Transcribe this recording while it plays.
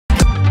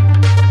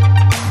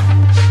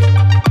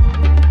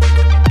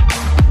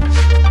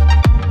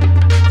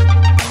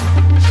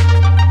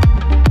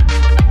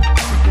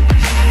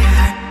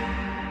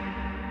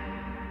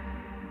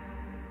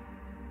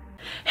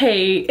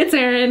Hey, it's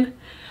Erin.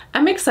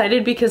 I'm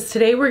excited because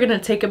today we're gonna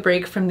take a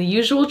break from the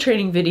usual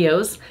training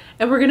videos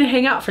and we're gonna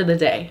hang out for the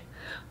day.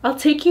 I'll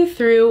take you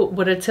through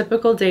what a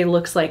typical day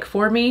looks like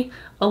for me,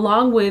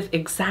 along with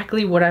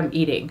exactly what I'm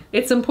eating.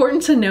 It's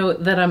important to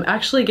note that I'm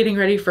actually getting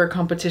ready for a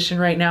competition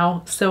right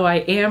now, so I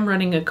am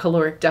running a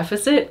caloric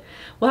deficit.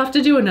 We'll have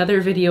to do another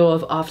video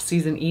of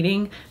off-season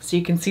eating so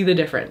you can see the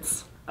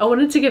difference. I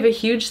wanted to give a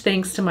huge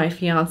thanks to my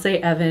fiance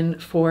Evan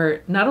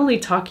for not only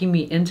talking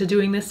me into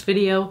doing this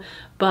video,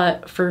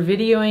 but for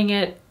videoing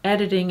it,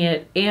 editing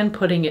it, and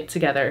putting it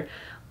together,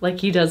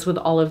 like he does with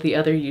all of the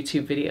other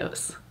YouTube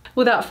videos.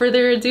 Without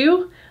further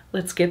ado,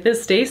 let's get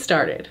this day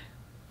started.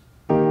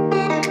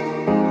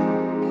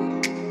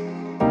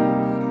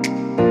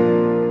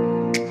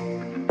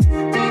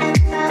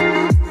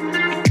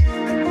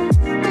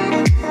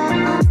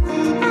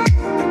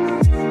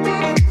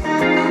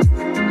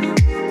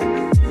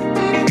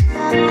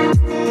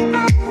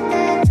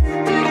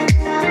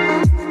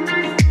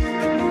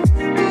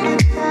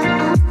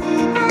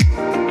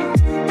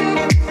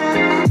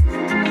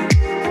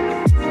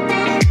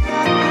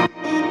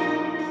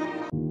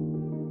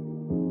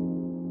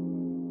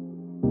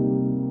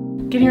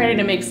 Getting ready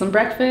to make some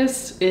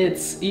breakfast.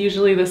 It's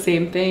usually the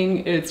same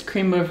thing. It's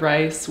cream of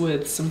rice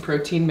with some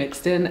protein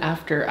mixed in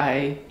after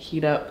I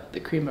heat up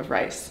the cream of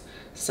rice.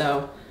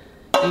 So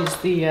use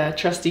the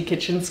trusty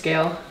kitchen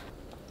scale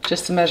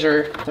just to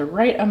measure the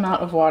right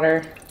amount of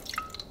water.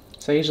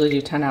 So I usually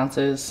do 10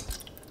 ounces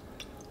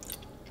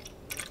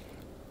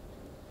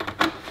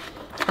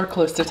or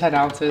close to 10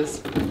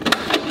 ounces.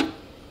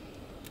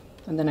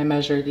 And then I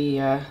measure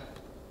the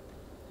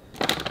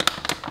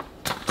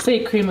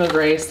say cream of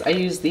rice. I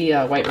use the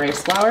white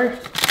rice flour.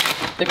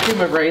 The cream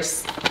of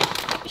rice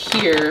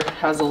here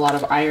has a lot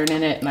of iron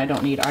in it and I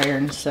don't need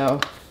iron,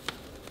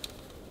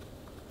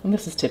 and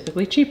this is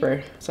typically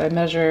cheaper. So I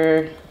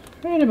measure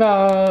right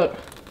about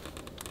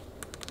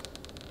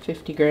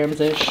 50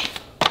 grams-ish.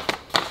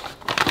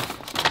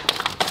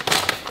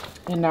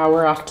 And now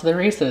we're off to the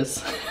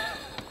races.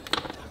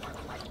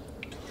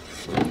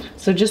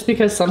 So just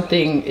because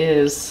something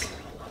is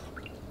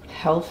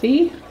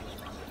healthy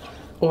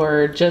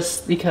or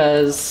just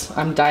because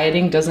I'm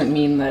dieting doesn't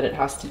mean that it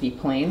has to be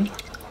plain.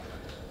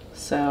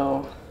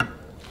 So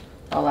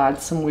I'll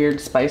add some weird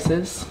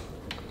spices.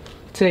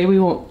 Today we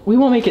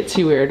won't make it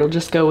too weird. We'll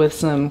just go with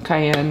some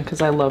cayenne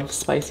because I love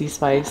spicy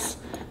spice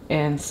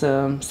and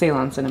some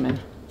Ceylon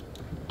cinnamon.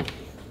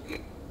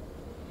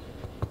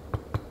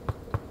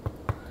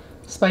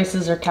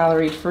 Spices are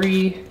calorie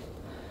free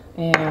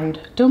and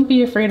don't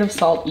be afraid of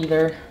salt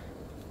either.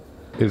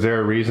 Is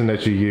there a reason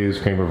that you use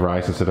cream of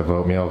rice instead of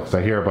oatmeal? Because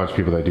I hear a bunch of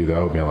people that do the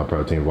oatmeal and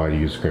protein. Why do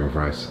you use cream of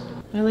rice?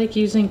 I like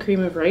using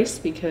cream of rice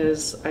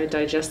because I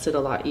digest it a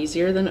lot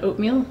easier than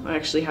oatmeal. I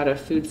actually had a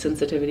food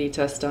sensitivity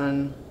test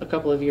done a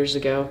couple of years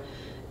ago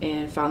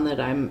and found that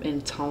I'm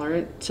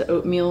intolerant to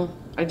oatmeal.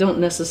 I don't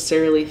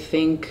necessarily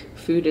think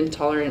food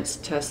intolerance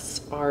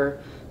tests are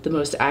the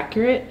most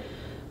accurate,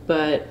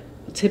 but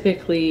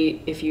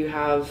typically if you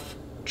have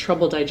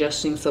trouble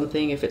digesting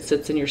something, if it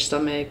sits in your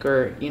stomach,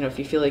 or if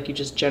you feel like you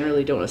just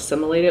generally don't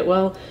assimilate it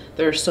well,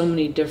 there are so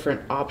many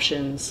different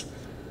options,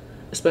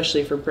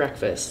 especially for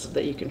breakfast,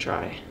 that you can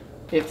try.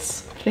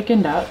 It's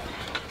thickened up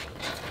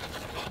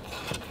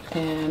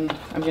and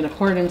I'm gonna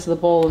pour it into the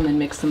bowl and then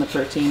mix in the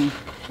protein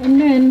and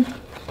then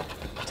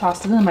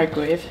toss it in the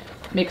microwave.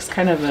 Makes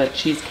kind of a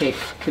cheesecake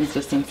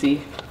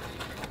consistency.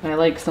 And I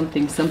like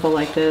something simple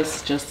like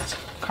this, just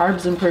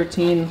carbs and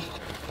protein,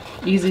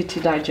 easy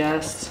to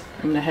digest.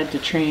 I'm gonna head to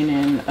train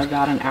in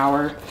about an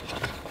hour,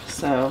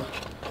 so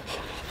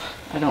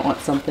I don't want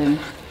something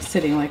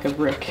sitting like a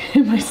brick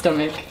in my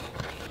stomach.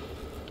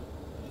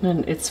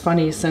 And it's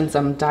funny, since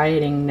I'm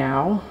dieting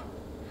now,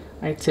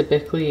 I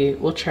typically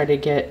will try to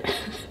get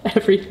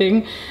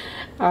everything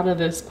out of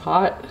this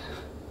pot.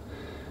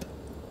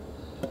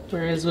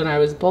 Whereas when I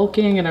was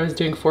bulking and I was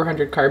doing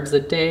 400 carbs a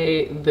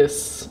day,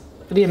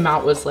 the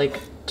amount was like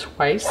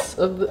twice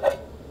of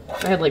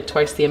I had like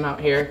twice the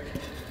amount here,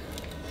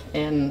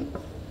 and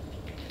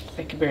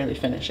I could barely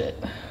finish it.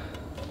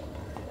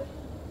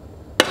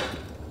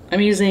 I'm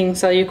using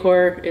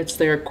Cellucor. It's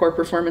their Core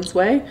Performance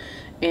Whey,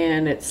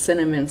 and it's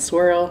cinnamon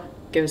swirl.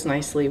 Goes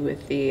nicely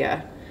with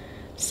the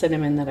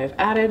cinnamon that I've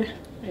added.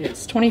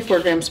 It's 24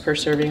 grams per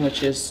serving,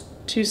 which is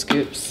 2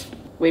 scoops.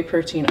 Whey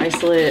protein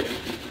isolate,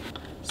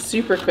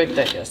 super quick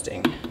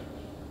digesting.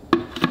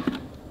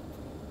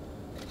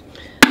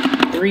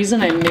 The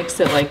reason I mix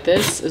it like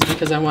this is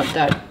because I want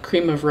that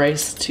cream of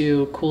rice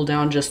to cool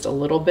down just a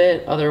little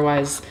bit.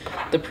 Otherwise,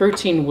 the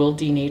protein will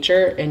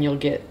denature and you'll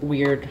get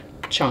weird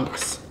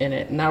chunks in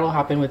it. And that'll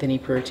happen with any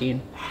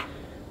protein.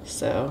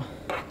 So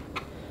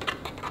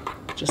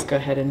just go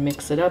ahead and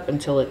mix it up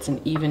until it's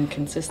an even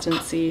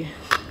consistency.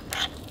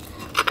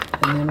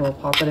 And then we'll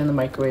pop it in the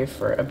microwave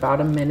for about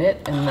a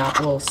minute and that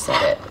will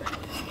set it.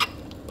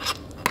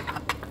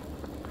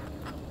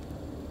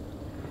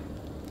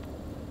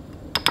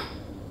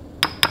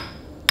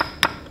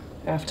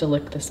 I have to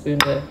lick the spoon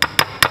to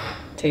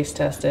taste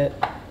test it.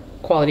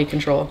 Quality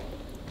control.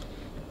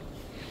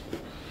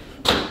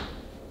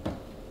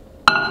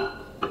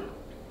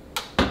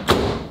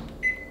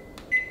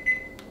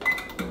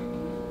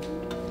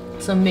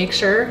 So make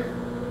sure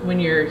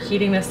when you're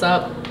heating this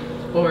up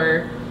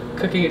or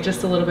cooking it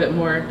just a little bit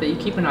more that you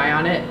keep an eye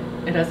on it.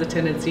 It has a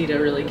tendency to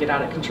really get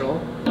out of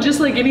control. Just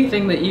like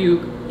anything that you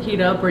heat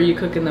up or you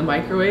cook in the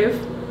microwave,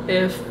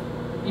 if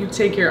you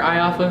take your eye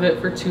off of it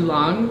for too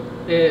long,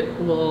 it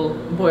will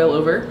boil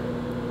over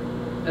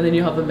and then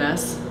you'll have a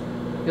mess.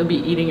 You'll be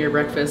eating your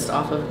breakfast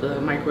off of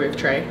the microwave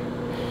tray,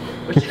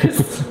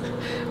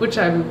 which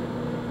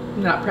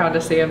I'm not proud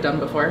to say I've done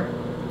before.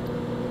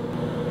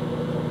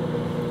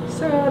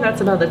 So that's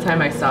about the time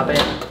I stop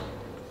it.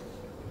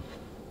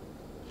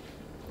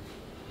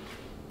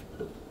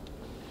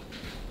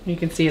 You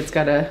can see it's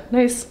got a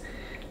nice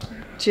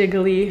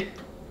jiggly,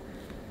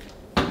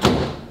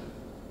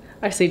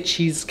 I say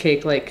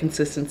cheesecake-like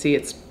consistency.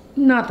 It's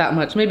not that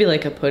much, maybe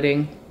like a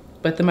pudding,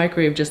 but the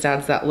microwave just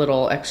adds that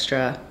little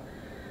extra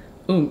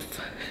oomph.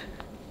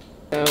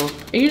 So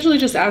I usually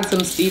just add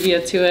some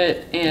stevia to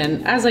it,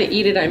 and as I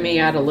eat it, I may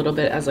add a little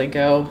bit as I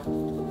go.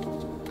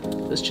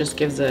 This just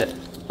gives it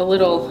a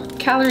little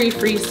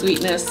calorie-free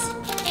sweetness.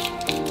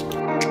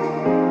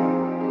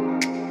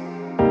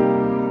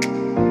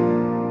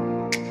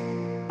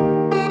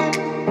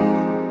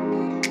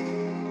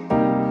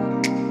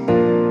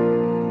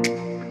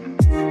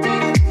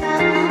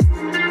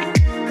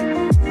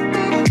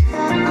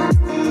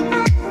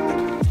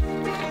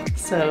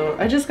 So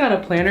I just got a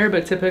planner,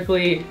 but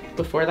typically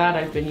before that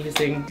I've been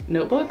using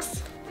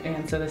notebooks.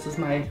 And so this is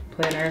my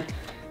planner.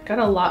 Got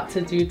a lot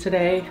to do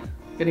today.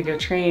 I'm gonna go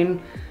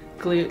train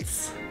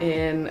glutes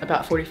in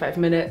about 45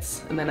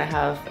 minutes. And then I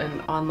have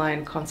an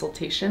online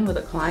consultation with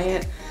a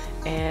client.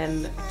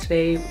 And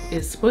today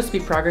is supposed to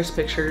be progress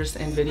pictures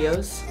and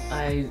videos.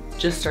 I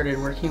just started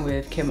working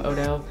with Kim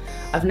Odo.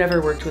 I've never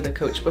worked with a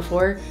coach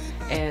before.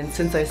 And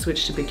since I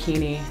switched to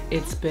bikini,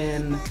 it's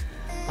been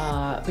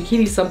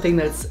bikini's something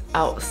that's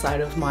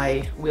outside of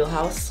my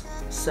wheelhouse,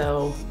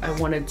 so I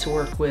wanted to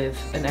work with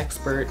an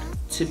expert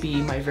to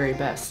be my very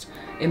best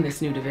in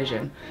this new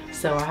division.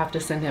 So I have to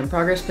send him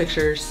progress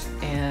pictures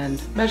and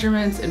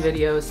measurements and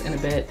videos in a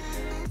bit.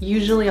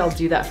 Usually I'll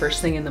do that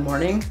first thing in the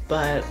morning,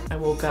 but I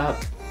woke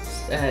up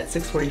at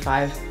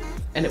 6:45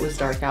 and it was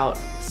dark out,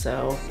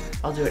 so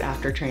I'll do it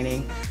after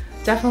training.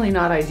 Definitely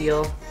not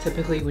ideal.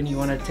 Typically when you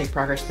want to take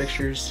progress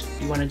pictures,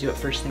 you want to do it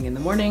first thing in the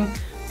morning,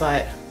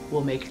 but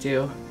we'll make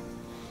do.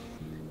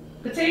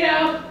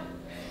 Potato!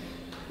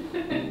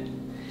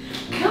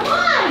 Come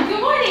on,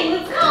 good morning,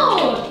 let's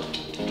go!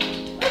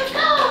 Let's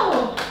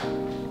go!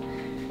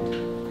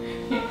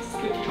 It's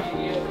good meeting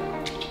you.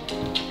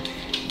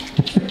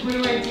 What do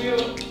I do?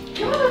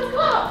 Come on, let's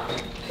go!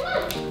 Come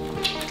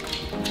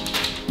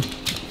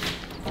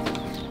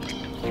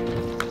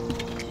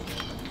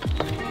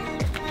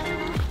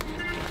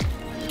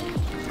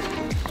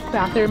on!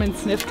 Bathroom and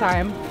sniff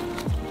time.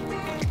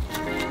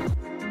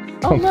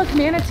 Oh look,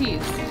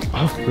 manatees.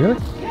 Oh, really?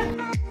 Yeah.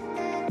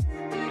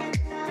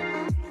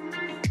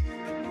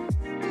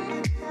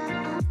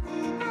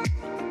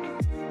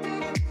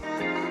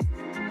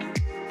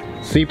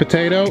 Sea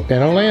potato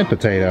and a land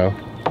potato.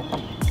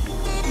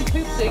 He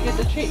poops so he gets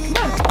a treat.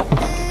 Come on.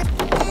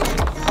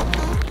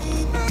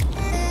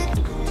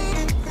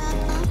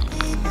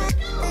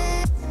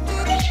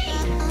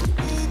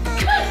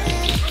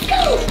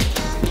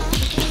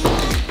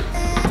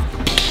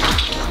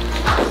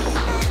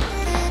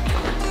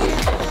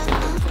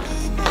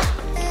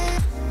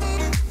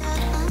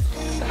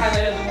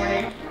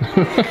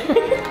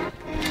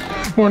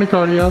 Morning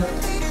cardio.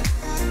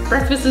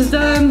 Breakfast is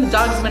done, the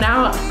dog's been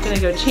out. I'm gonna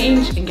go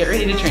change and get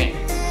ready to train.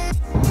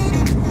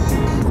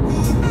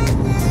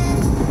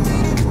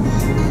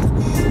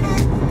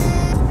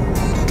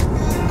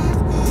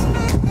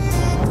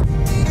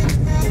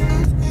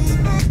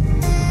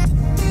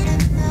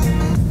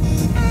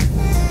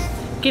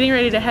 Getting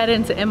ready to head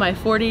into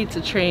MI40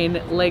 to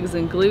train legs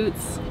and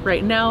glutes.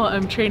 Right now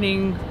I'm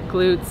training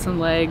glutes and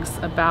legs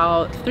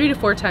about 3 to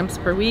 4 times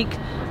per week.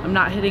 I'm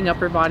not hitting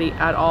upper body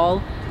at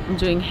all. I'm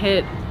doing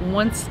HIIT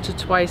once to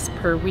twice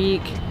per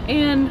week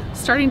and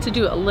starting to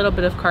do a little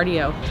bit of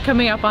cardio.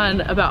 Coming up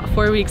on about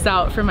 4 weeks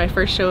out from my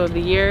first show of the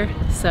year,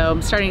 so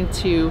I'm starting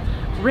to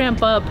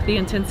ramp up the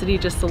intensity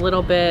just a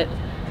little bit,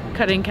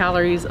 cutting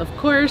calories of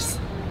course.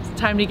 It's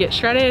time to get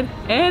shredded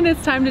and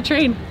it's time to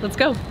train. Let's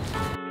go.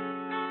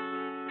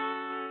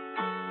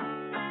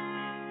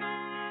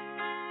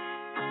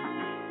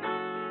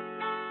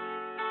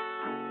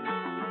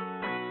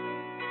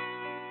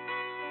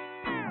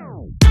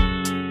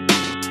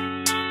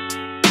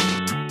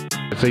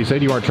 So you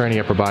said you aren't training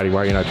upper body.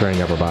 Why are you not training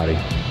upper body?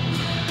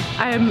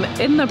 I'm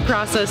in the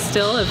process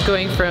still of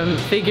going from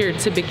figure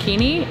to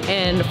bikini,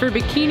 and for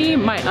bikini,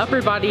 my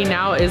upper body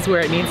now is where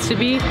it needs to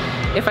be.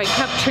 If I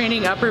kept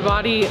training upper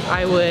body,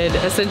 I would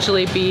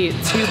essentially be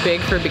too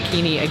big for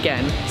bikini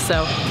again.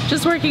 So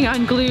just working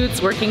on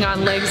glutes, working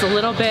on legs a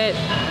little bit,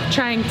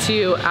 trying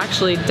to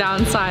actually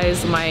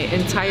downsize my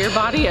entire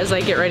body as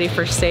I get ready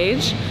for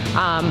stage.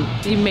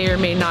 You may or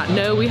may not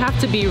know, we have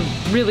to be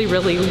really,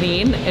 really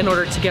lean in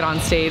order to get on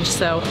stage.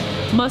 So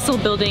muscle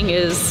building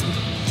is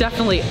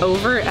definitely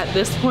over at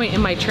this point in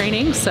my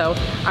training, so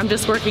I'm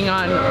just working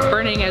on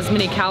burning as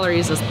many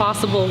calories as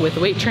possible with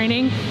weight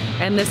training,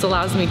 and this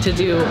allows me to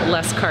do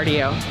less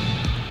cardio.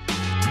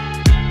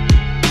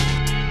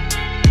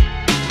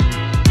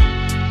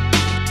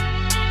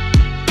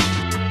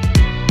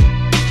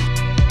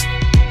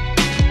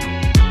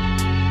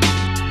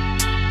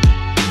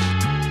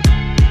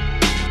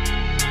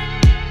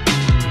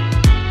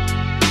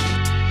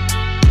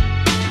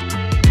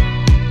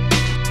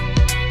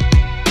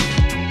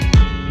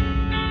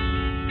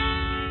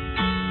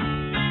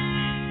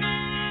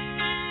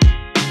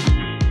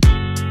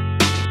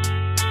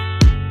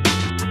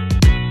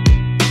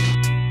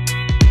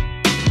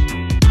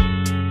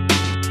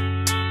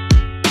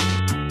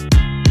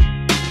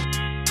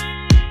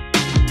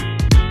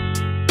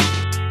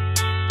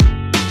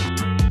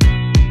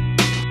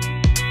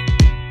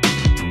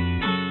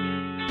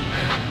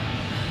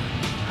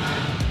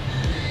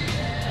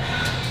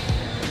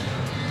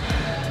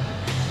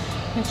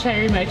 I'm trying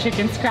to read my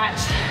chicken scratch.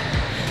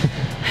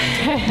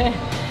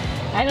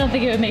 I don't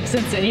think it would make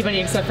sense to anybody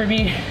except for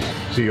me.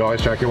 So you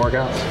always track your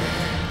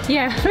workouts?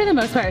 Yeah, for the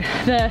most part.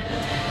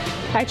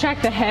 I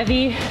track the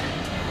heavy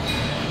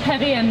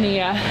and the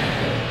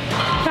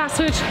fast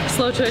twitch,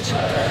 slow twitch.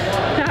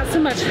 Not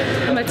so much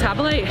a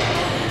metabolite.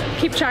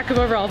 Keep track of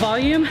overall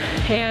volume,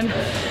 and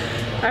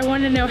I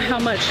want to know how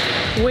much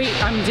weight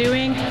I'm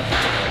doing.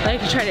 I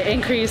like to try to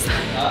increase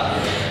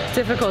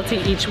difficulty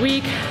each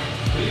week.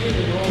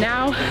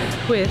 Now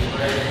with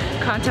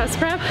contest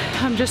prep,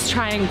 I'm just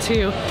trying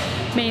to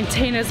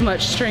maintain as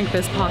much strength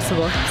as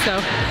possible. So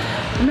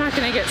I'm not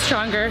gonna get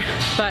stronger,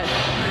 but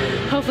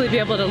hopefully be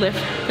able to lift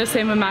the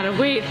same amount of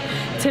weight,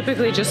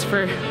 typically just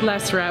for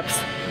less reps,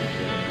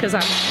 because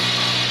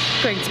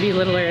I'm going to be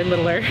littler and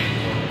littler.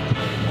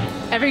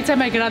 Every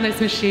time I get on this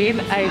machine,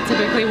 I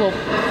typically will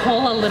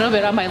pull a little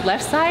bit on my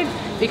left side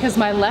because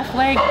my left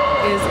leg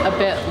is a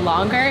bit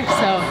longer,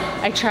 so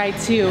I try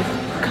to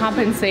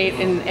compensate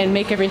and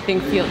make everything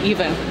feel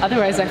even.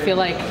 Otherwise, I feel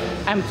like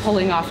I'm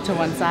pulling off to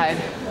one side.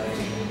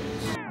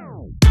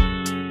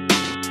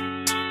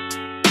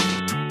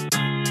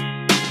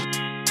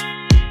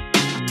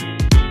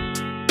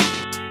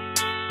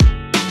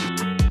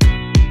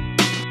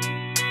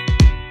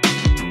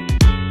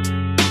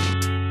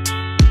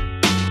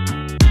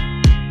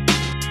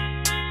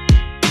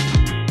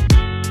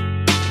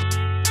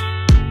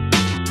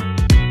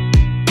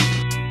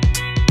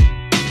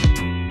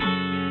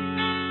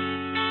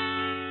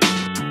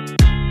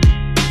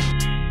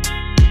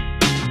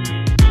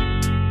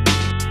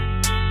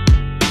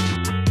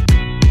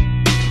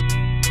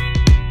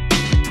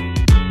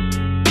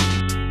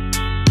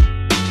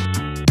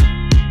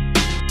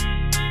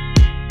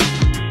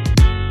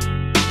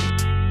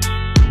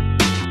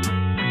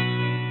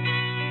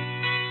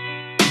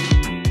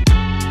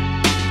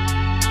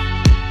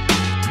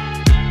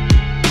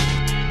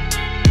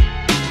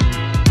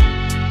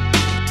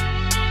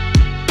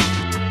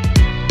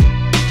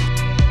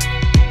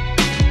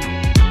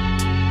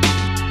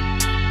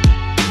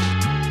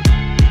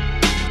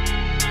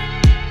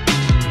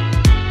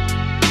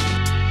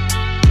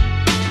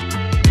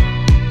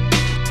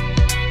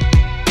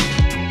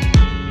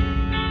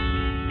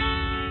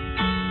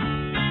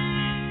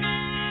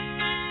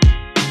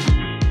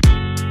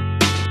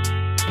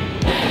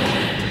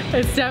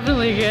 It's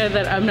definitely good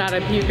that I'm not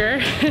a puker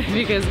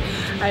because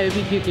I would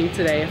be puking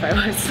today if I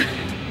was.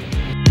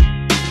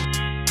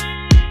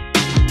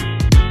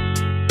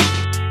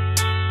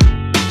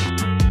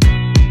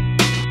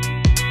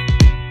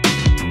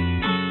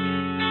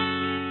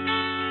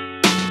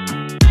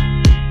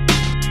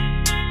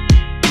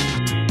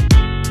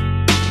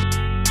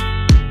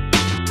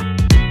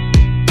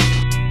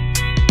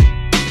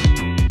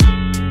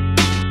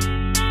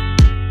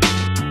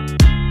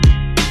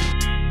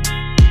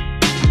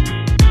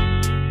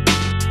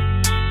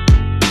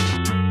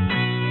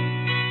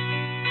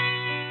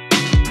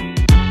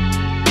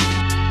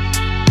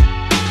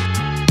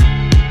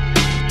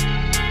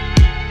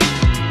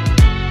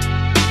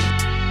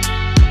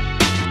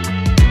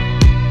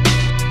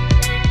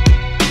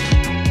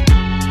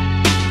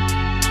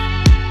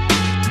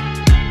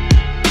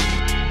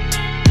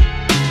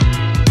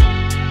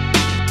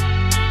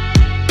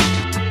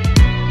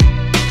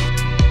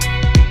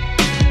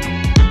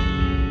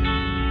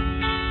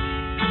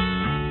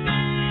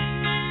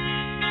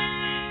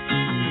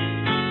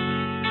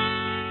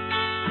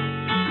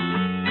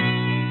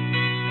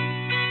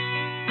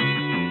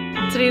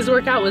 Today's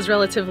workout was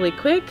relatively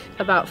quick,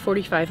 about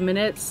 45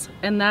 minutes,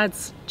 and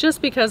that's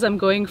just because I'm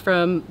going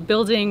from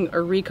building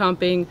or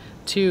recomping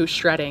to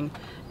shredding,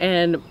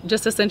 and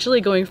just essentially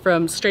going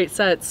from straight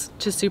sets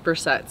to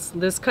supersets.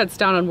 This cuts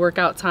down on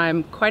workout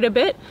time quite a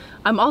bit.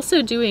 I'm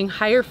also doing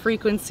higher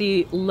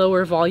frequency,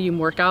 lower volume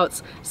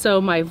workouts,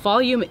 so my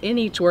volume in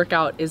each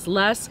workout is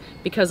less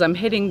because I'm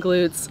hitting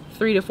glutes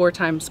 3 to 4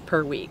 times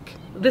per week.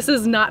 This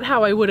is not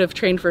how I would have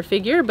trained for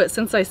figure, but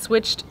since I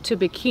switched to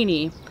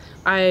bikini,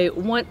 I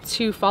want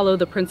to follow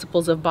the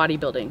principles of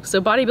bodybuilding. So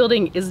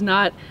bodybuilding is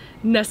not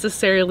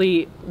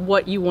necessarily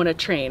what you want to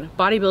train.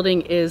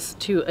 Bodybuilding is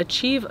to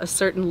achieve a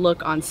certain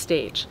look on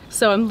stage.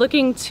 So I'm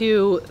looking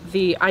to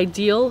the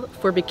ideal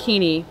for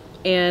bikini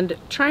and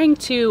trying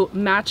to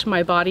match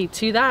my body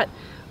to that,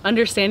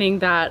 understanding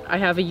that I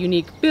have a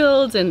unique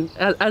build, and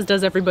as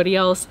does everybody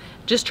else,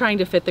 just trying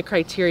to fit the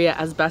criteria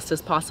as best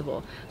as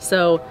possible.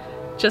 So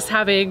just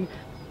having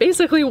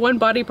basically one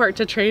body part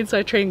to train. So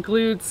I train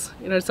glutes,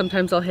 you know,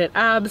 sometimes I'll hit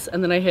abs,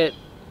 and then I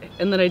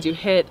do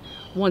HIIT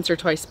once or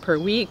twice per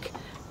week.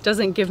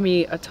 Doesn't give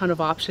me a ton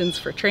of options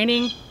for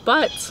training,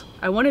 but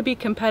I want to be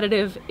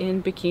competitive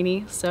in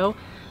bikini, so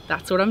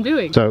that's what I'm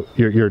doing. So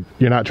you're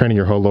not training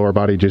your whole lower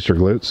body, just your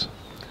glutes?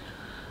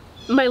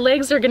 My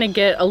legs are gonna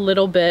get a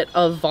little bit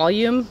of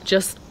volume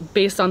just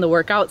based on the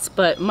workouts,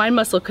 but mind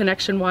muscle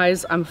connection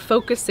wise, I'm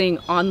focusing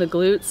on the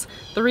glutes.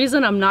 The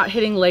reason I'm not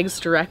hitting legs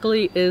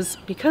directly is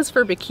because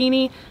for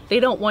bikini,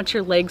 they don't want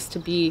your legs to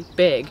be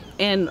big.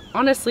 And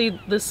honestly,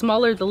 the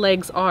smaller the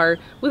legs are,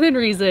 within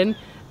reason,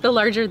 the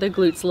larger the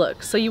glutes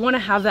look. So you wanna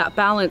have that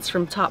balance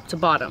from top to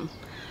bottom.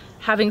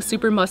 Having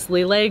super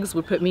muscly legs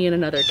would put me in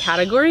another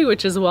category,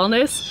 which is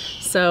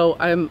wellness. So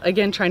I'm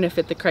again trying to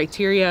fit the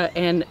criteria,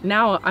 and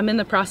now I'm in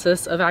the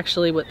process of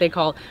actually what they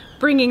call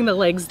bringing the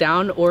legs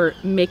down or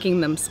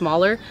making them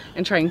smaller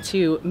and trying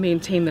to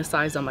maintain the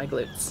size on my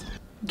glutes.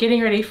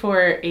 Getting ready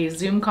for a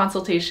Zoom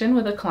consultation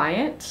with a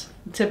client.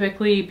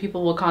 Typically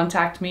people will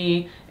contact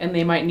me and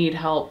they might need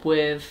help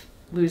with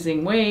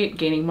losing weight,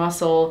 gaining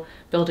muscle,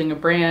 building a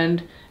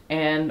brand,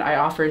 and I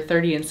offer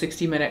 30 and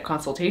 60-minute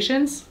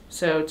consultations.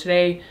 So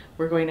today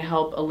we're going to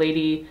help a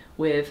lady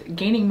with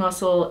gaining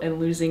muscle and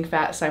losing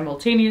fat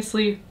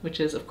simultaneously,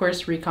 which is of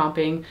course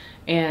recomping,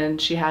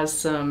 and she has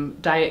some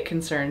diet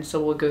concerns.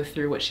 So we'll go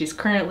through what she's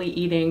currently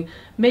eating,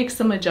 make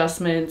some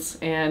adjustments,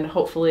 and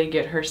hopefully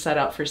get her set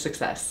up for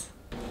success.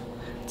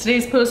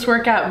 Today's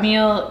post-workout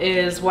meal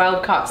is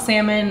wild-caught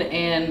salmon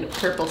and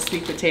purple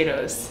sweet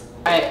potatoes.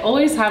 I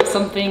always have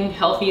something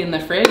healthy in the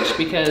fridge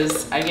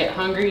because I get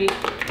hungry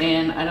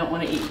and I don't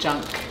want to eat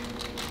junk.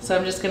 So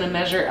I'm just going to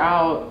measure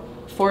out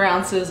 4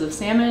 ounces of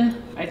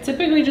salmon. I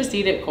typically just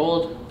eat it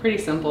cold, pretty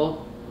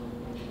simple.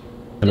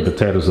 And the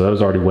potatoes, are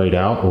those already weighed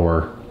out,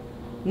 or?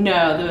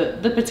 No,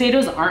 the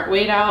potatoes aren't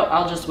weighed out.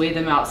 I'll just weigh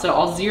them out. So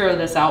I'll zero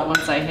this out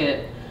once I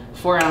hit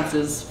 4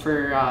 ounces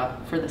for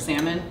the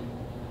salmon.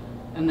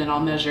 And then I'll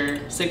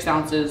measure 6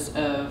 ounces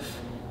of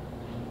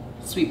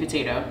sweet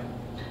potato.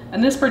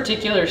 And this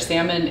particular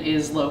salmon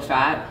is low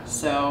fat,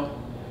 so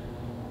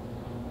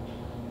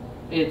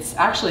it's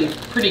actually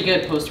pretty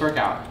good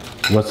post-workout.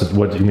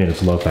 What do you mean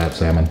it's low fat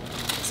salmon?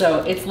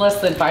 So it's less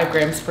than 5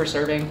 grams per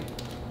serving.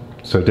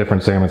 So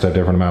different salmons have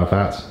different amount of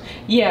fats?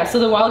 Yeah, so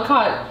the wild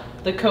caught,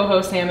 the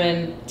coho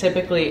salmon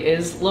typically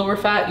is lower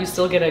fat. You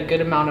still get a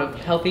good amount of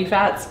healthy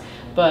fats,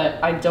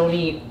 but I don't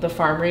eat the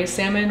farm raised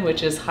salmon,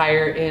 which is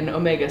higher in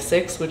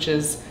omega-6, which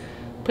is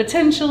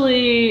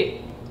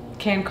potentially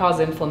can cause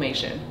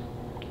inflammation.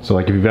 So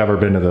like if you've ever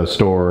been to the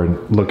store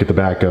and look at the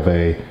back of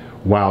a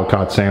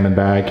wild-caught salmon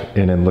bag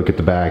and then look at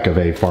the back of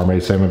a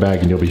farm-raised salmon bag,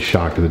 and you'll be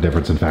shocked at the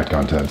difference in fat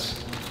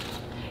contents.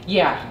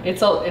 Yeah,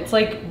 it's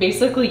like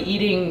basically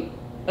eating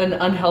an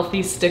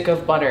unhealthy stick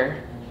of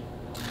butter,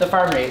 the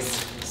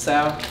farm-raised.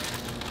 So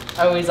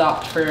I always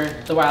opt for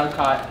the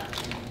wild-caught.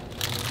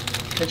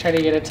 I try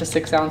to get it to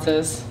 6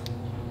 ounces.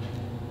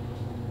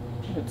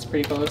 It's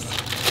pretty close.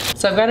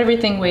 So I've got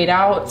everything weighed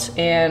out,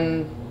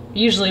 and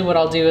usually what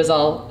I'll do is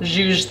I'll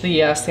zhuzh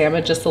the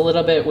salmon just a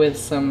little bit with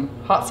some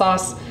hot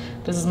sauce.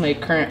 This is my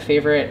current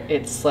favorite.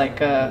 It's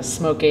like a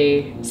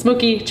smoky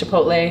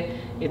chipotle.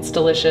 It's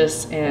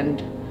delicious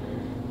and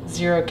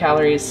 0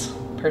 calories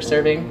per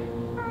serving.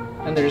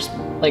 And there's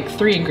like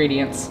 3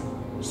 ingredients.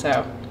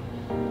 So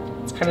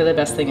it's kind of the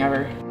best thing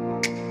ever.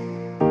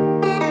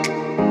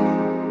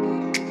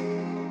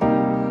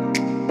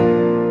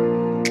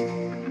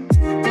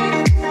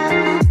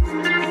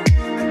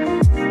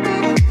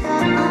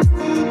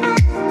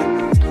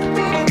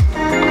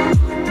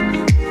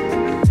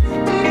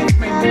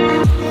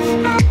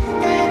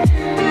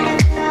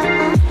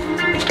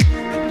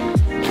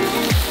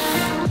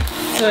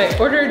 So I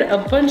ordered a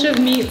bunch of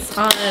meats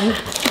on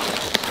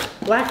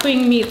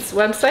Blackwing Meat's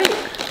website,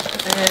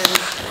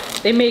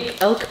 and they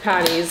make elk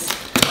patties,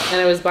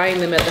 and I was buying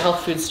them at the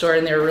health food store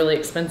and they were really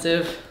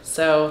expensive.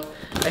 So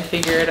I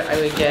figured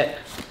I would get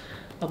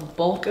a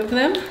bulk of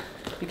them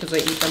because I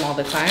eat them all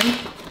the time.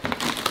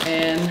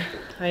 And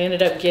I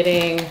ended up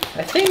getting,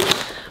 I think,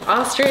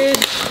 ostrich,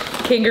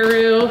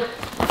 kangaroo,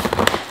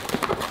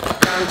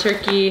 ground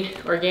turkey,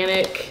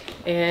 organic,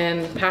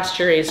 and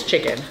pasture-raised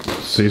chicken.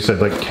 So you said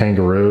like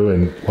kangaroo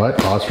and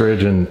what?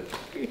 Ostrich and?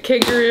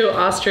 Kangaroo,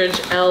 ostrich,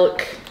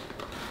 elk.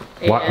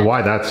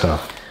 Why that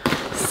stuff?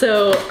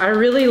 So I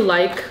really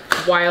like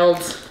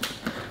wild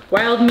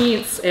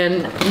meats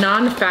and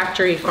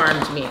non-factory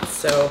farmed meats.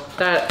 So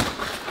that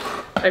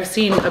I've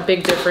seen a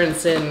big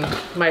difference in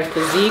my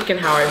physique and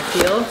how I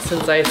feel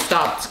since I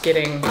stopped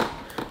getting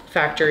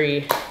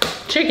factory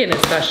chicken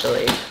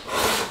especially.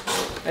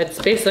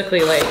 It's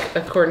basically like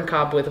a corn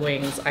cob with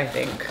wings, I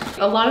think.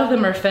 A lot of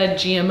them are fed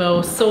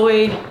GMO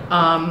soy,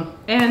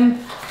 and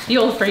the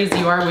old phrase,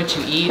 you are what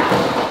you eat.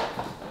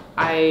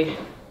 I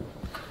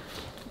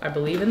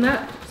believe in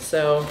that.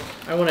 So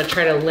I want to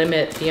try to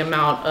limit the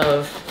amount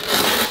of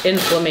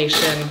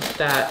inflammation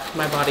that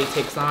my body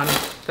takes on,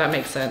 if that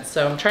makes sense.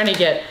 So I'm trying to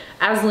get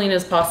as lean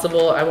as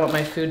possible. I want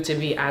my food to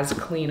be as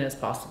clean as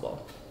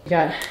possible. We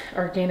got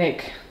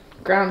organic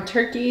ground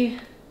turkey,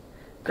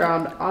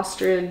 ground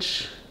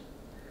ostrich,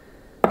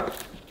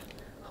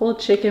 whole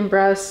chicken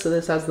breast. So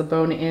this has the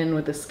bone in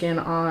with the skin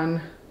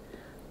on.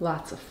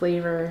 Lots of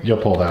flavor.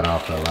 You'll pull that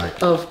off though,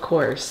 right? Of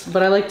course,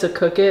 but I like to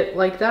cook it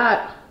like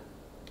that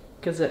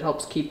because it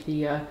helps keep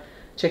the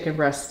chicken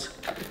breast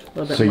a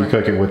little bit So more. you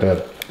cook it with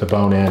the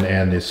bone in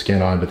and the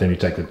skin on, but then you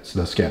take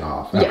the skin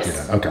off.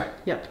 Yes. Okay.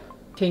 Yep.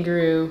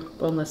 Kangaroo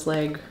boneless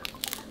leg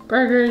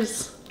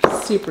burgers,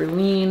 super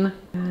lean,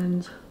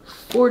 and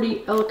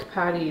 40 elk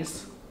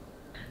patties.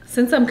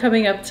 Since I'm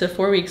coming up to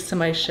 4 weeks to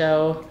my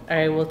show,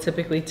 I will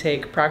typically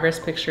take progress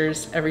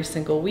pictures every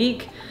single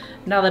week.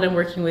 Now that I'm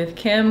working with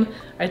Kim,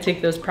 I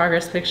take those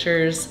progress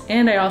pictures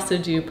and I also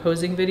do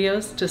posing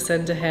videos to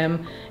send to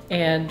him,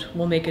 and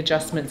we'll make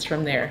adjustments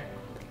from there.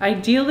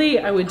 Ideally,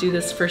 I would do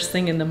this first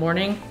thing in the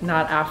morning,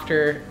 not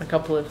after a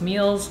couple of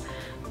meals,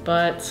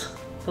 but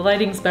the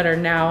lighting's better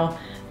now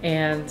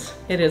and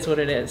it is what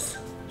it is.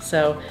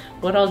 So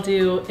what I'll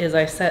do is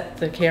I set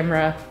the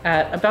camera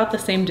at about the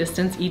same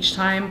distance each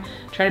time,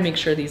 try to make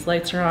sure these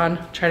lights are on,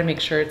 try to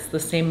make sure it's the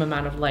same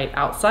amount of light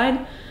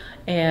outside,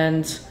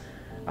 and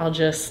I'll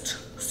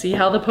just see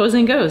how the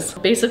posing goes.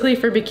 Basically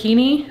for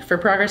bikini, for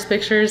progress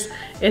pictures,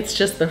 it's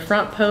just the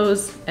front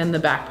pose and the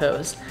back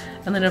pose.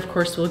 And then of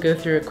course we'll go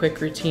through a quick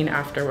routine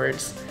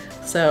afterwards.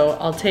 So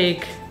I'll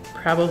take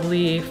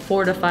probably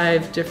 4 to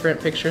 5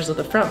 different pictures of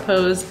the front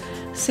pose,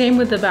 same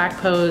with the back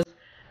pose,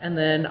 and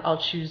then I'll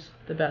choose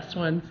the best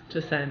ones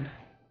to send.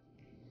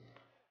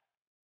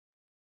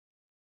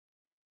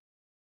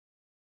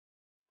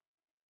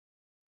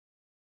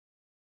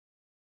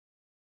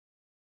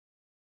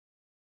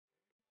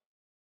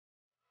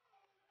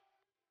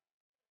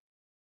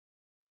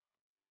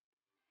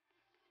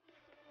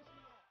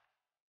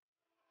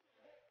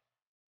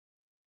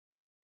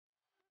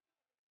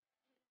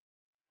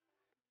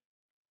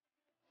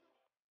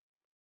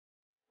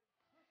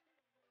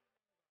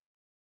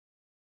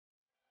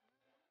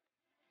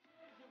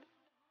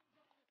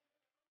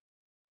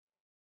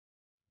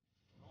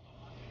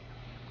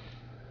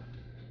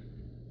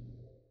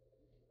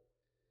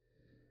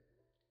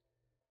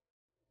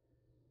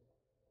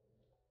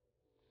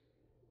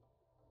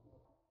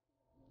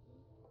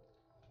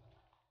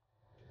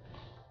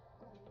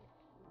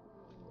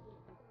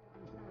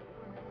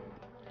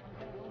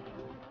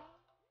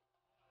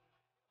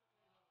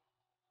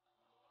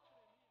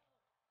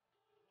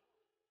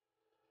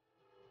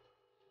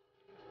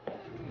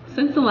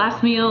 Since the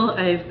last meal,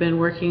 I've been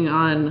working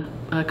on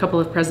a couple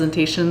of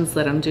presentations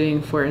that I'm doing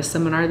for a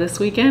seminar this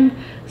weekend,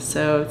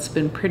 so it's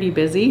been pretty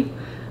busy.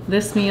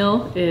 This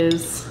meal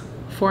is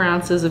 4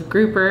 ounces of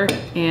grouper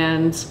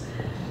and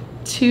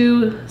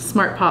 2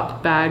 Smart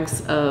Pop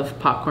bags of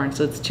popcorn,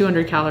 so it's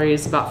 200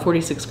 calories, about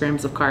 46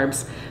 grams of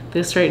carbs.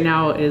 This right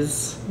now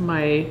is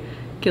my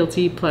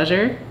guilty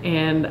pleasure,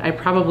 and I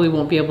probably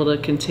won't be able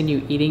to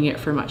continue eating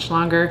it for much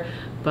longer,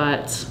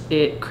 but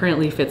it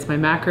currently fits my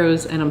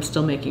macros and I'm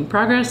still making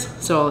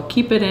progress, so I'll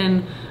keep it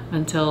in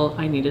until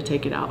I need to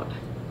take it out.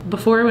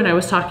 Before, when I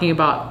was talking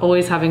about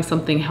always having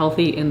something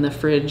healthy in the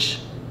fridge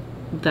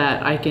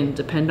that I can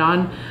depend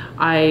on,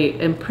 I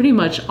am pretty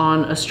much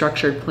on a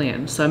structured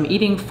plan. So I'm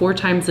eating 4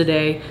 times a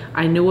day.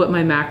 I know what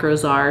my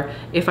macros are.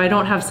 If I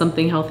don't have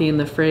something healthy in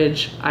the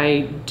fridge,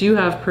 I do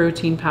have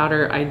protein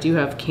powder, I do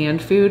have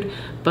canned food,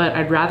 but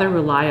I'd rather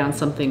rely on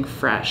something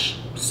fresh.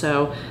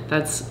 So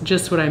that's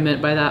just what I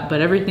meant by that.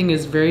 But everything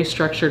is very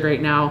structured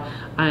right now.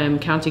 I'm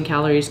counting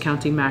calories,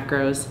 counting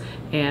macros,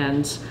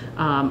 and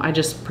I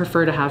just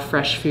prefer to have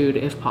fresh food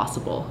if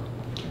possible.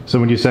 So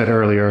when you said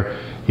earlier,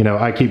 you know,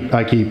 I keep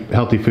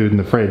healthy food in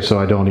the fridge so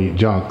I don't eat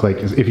junk. Like,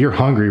 if you're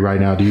hungry right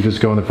now, do you just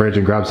go in the fridge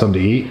and grab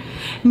something to eat?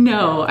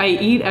 No, I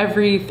eat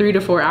every 3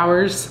 to 4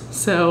 hours.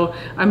 So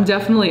I'm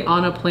definitely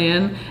on a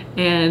plan.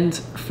 And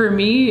for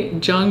me,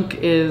 junk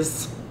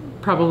is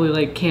probably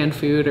like canned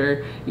food,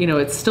 or, you know,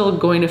 it's still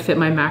going to fit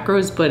my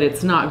macros, but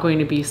it's not going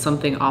to be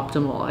something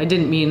optimal. I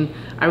didn't mean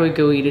I would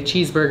go eat a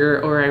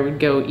cheeseburger or I would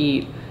go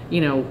eat,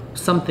 you know,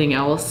 something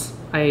else.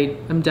 I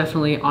am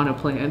definitely on a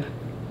plan.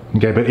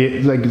 Okay, but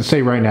like,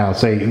 say right now,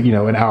 say, you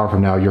know, an hour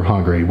from now, you're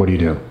hungry. What do you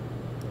do?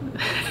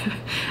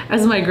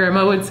 As my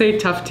grandma would say,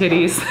 tough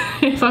titties.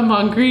 If I'm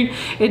hungry,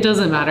 it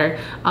doesn't matter.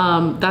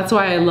 That's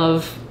why I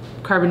love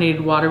carbonated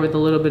water with a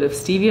little bit of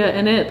stevia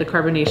in it. The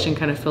carbonation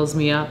kind of fills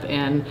me up,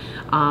 and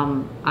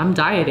I'm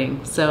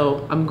dieting,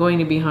 so I'm going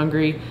to be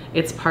hungry.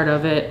 It's part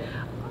of it.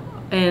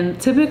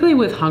 And typically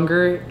with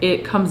hunger,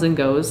 it comes and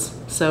goes.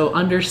 So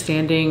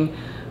understanding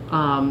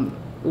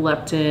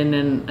leptin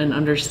and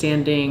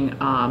understanding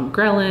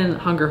ghrelin,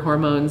 hunger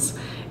hormones,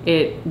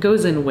 it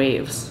goes in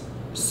waves.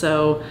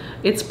 So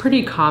it's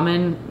pretty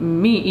common,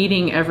 me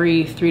eating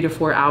every 3 to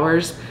 4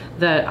 hours,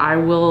 that I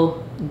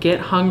will get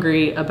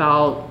hungry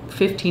about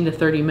 15 to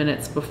 30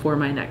 minutes before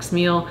my next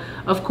meal.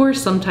 Of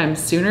course, sometimes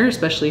sooner,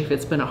 especially if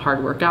it's been a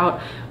hard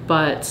workout,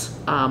 but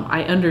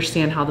I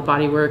understand how the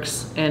body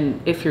works.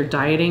 And if you're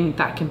dieting,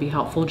 that can be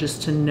helpful,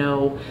 just to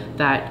know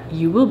that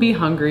you will be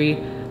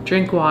hungry.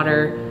 Drink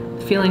water.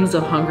 Feelings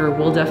of hunger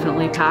will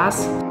definitely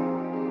pass.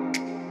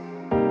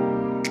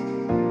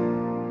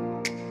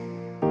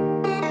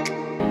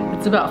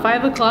 It's about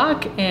 5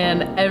 o'clock,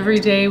 and every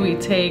day we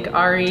take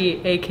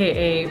Ari,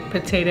 AKA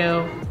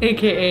Potato,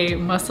 AKA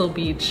Muscle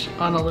Beach,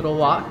 on a little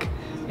walk.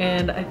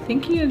 And I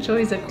think he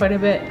enjoys it quite a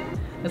bit.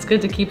 It's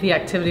good to keep the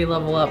activity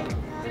level up.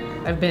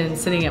 I've been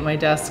sitting at my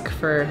desk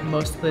for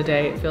most of the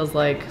day, it feels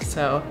like,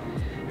 so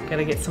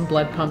gotta get some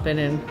blood pumping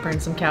and burn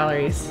some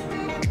calories.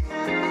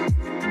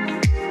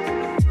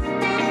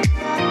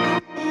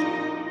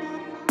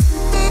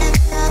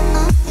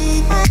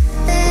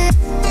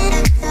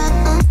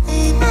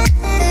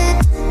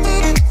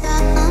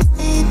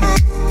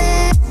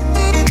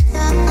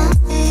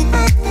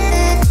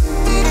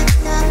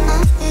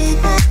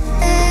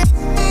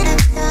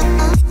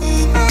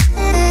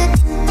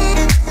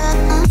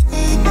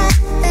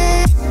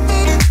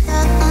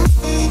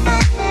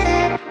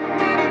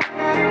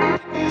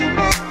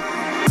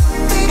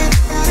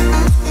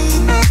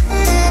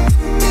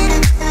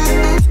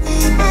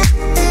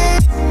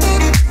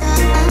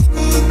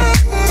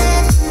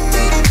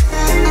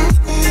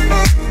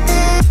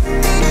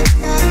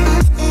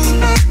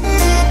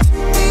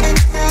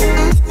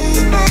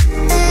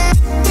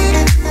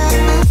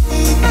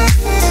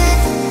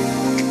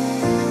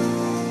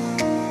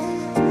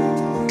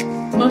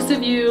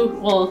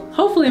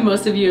 Hopefully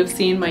most of you have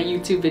seen my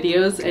YouTube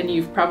videos, and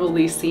you've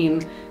probably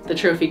seen the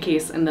trophy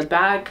case in the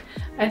back.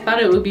 I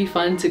thought it would be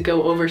fun to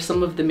go over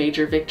some of the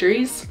major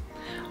victories.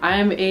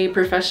 I'm a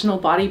professional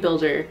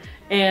bodybuilder,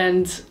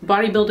 and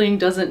bodybuilding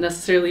doesn't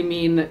necessarily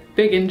mean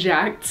big and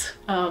jacked.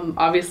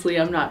 Obviously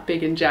I'm not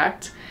big and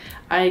jacked.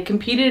 I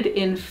competed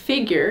in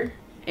figure,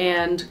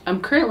 and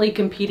I'm currently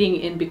competing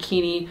in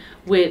bikini,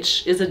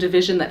 which is a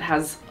division that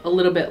has a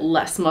little bit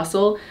less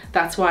muscle.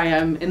 That's why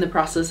I'm in the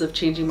process of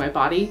changing my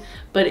body.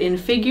 But in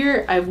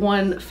figure, I've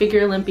won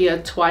Figure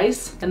Olympia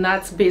twice, and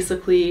that's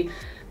basically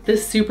the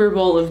Super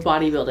Bowl of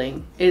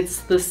bodybuilding.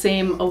 It's the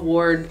same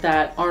award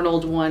that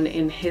Arnold won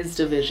in his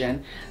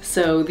division.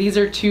 So these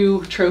are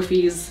two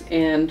trophies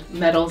and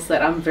medals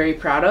that I'm very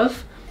proud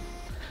of.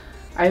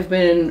 I've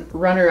been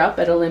runner-up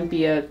at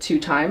Olympia 2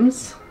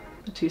 times.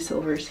 The 2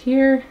 silvers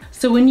here.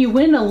 So when you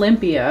win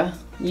Olympia,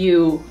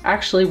 you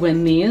actually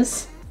win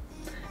these,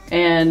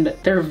 and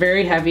they're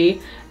very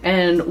heavy.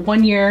 And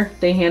one year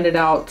they handed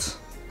out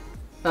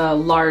a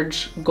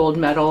large gold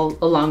medal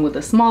along with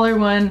a smaller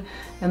one,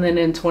 and then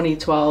in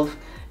 2012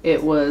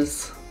 it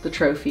was the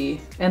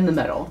trophy and the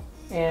medal.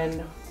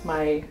 And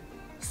my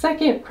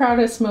second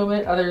proudest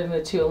moment, other than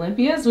the 2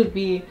 Olympias, would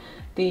be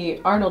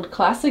the Arnold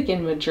Classic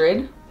in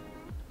Madrid.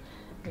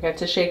 I got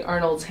to shake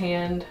Arnold's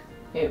hand.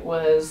 It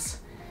was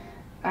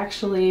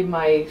actually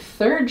my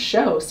 3rd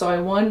show. So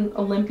I won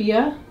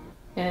Olympia,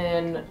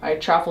 and I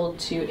traveled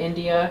to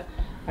India.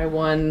 I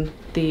won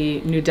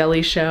the New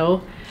Delhi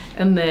show,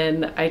 and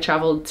then I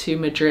traveled to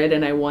Madrid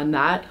and I won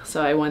that.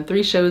 So I won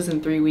 3 shows in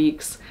 3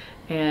 weeks,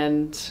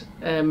 and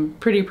I'm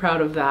pretty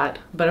proud of that.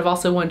 But I've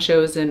also won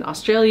shows in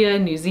Australia,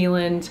 New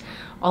Zealand,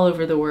 all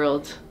over the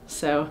world.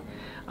 So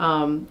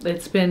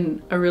it's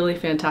been a really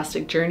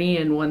fantastic journey,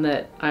 and one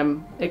that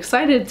I'm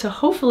excited to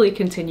hopefully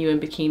continue in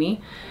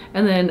bikini.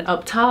 And then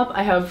up top,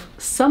 I have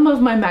some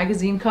of my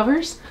magazine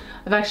covers.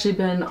 I've actually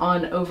been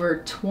on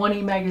over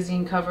 20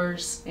 magazine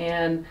covers,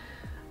 and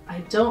I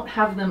don't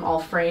have them all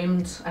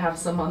framed. I have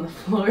some on the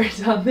floor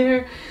down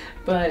there,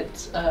 but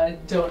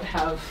don't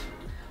have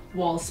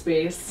wall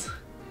space.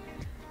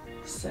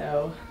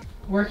 So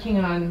working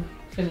on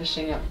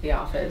finishing up the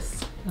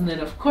office. And then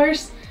of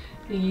course,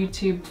 the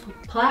YouTube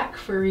plaque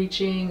for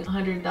reaching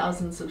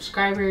 100,000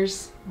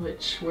 subscribers,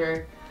 which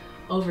we're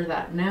over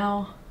that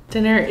now.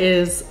 Dinner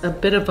is a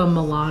bit of a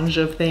melange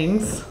of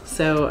things.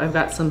 So I've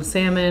got some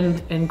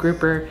salmon and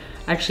grouper.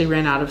 I actually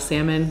ran out of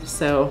salmon,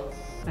 so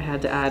I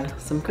had to add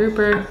some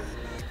grouper.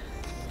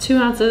 2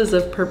 ounces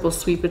of purple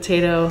sweet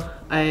potato.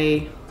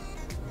 I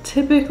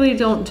typically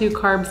don't do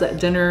carbs at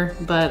dinner,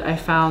 but I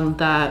found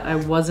that I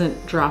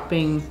wasn't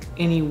dropping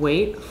any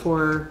weight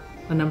for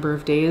a number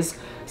of days.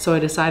 So I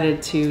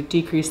decided to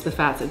decrease the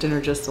fats at dinner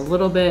just a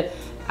little bit,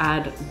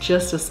 add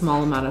just a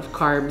small amount of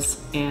carbs,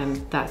 and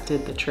that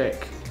did the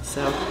trick.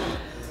 So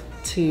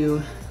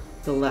to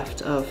the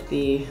left of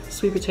the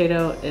sweet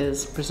potato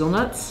is Brazil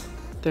nuts.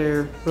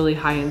 They're really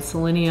high in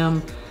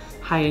selenium,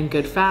 high in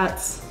good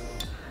fats.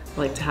 I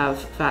like to have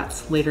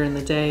fats later in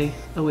the day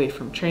away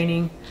from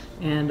training.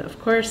 And of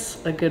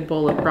course, a good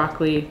bowl of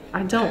broccoli.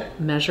 I don't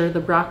measure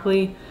the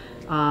broccoli.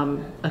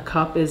 A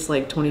cup is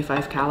like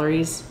 25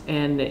 calories,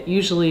 and it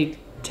usually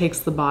takes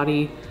the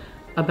body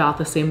about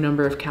the same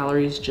number of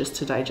calories just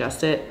to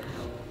digest it.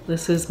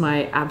 This is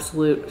my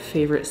absolute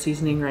favorite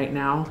seasoning right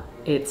now.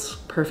 it's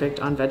perfect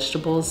on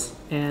vegetables,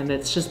 and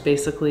it's just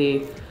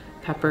basically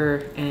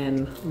pepper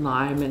and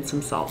lime and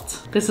some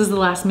salt. This is the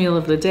last meal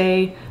of the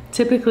day.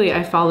 Typically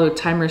I follow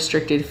time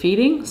restricted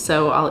feeding,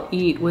 so I'll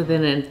eat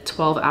within a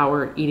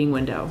 12-hour eating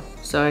window.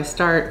 So I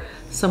start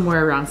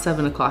somewhere around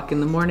 7 o'clock in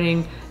the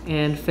morning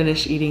and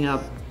finish eating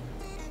up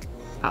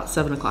about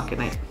 7 o'clock at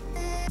night.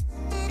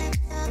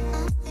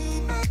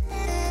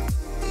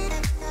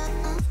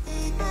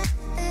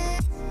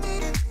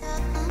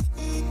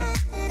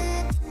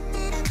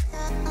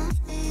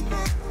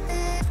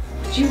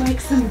 Would you like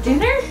some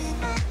dinner?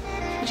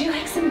 Would you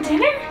like some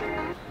dinner?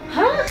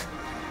 Huh?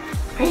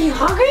 Are you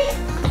hungry?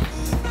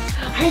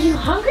 Are you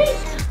hungry?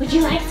 Would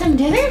you like some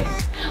dinner?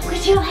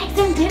 Would you like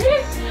some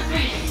dinner?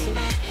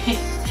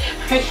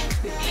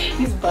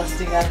 He's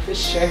busting out of his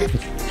shirt.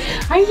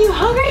 Are you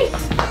hungry?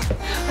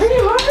 Are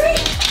you hungry?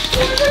 You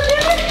want some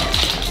dinner?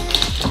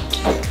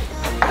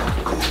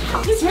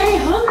 He's very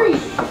hungry.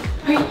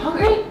 Are you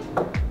hungry?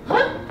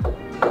 Huh?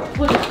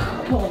 What a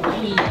good boy.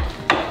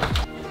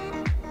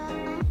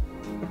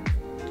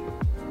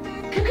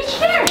 Come get your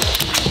dinner.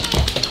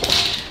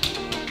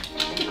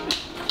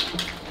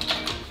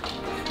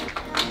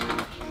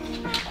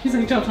 He's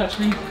like, don't touch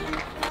me.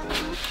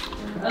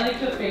 I like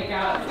to fake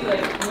out, see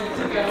like when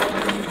to go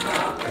and when you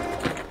stop.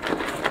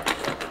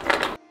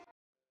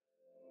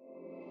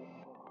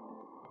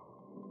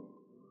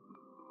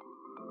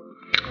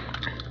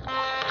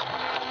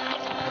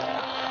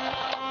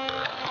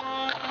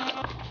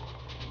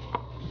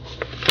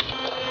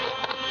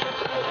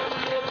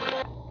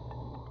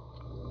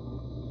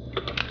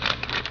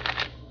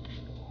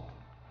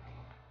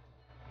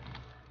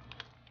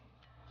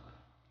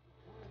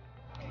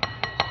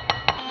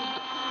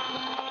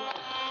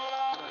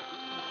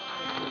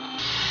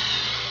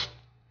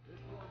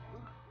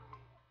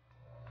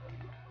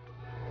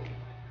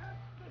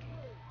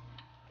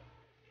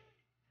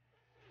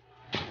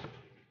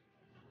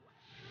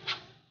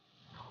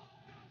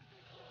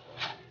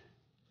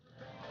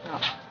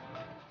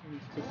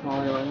 The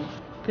smaller ones.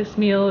 This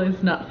meal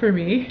is not for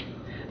me.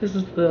 This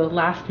is the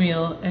last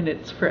meal and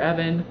it's for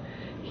Evan.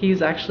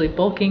 He's actually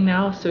bulking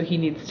now, so he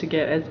needs to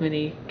get as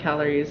many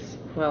calories,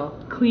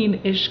 well,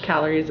 clean-ish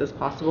calories as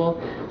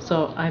possible.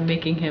 So I'm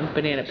making him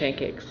banana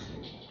pancakes.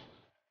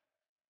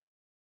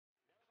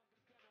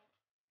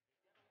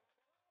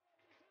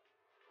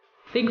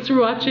 Thanks for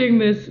watching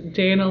this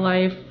day in a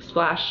life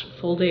 /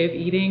 full day of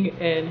eating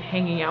and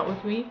hanging out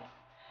with me.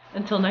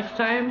 Until next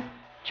time,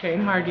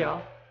 train hard,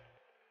 y'all.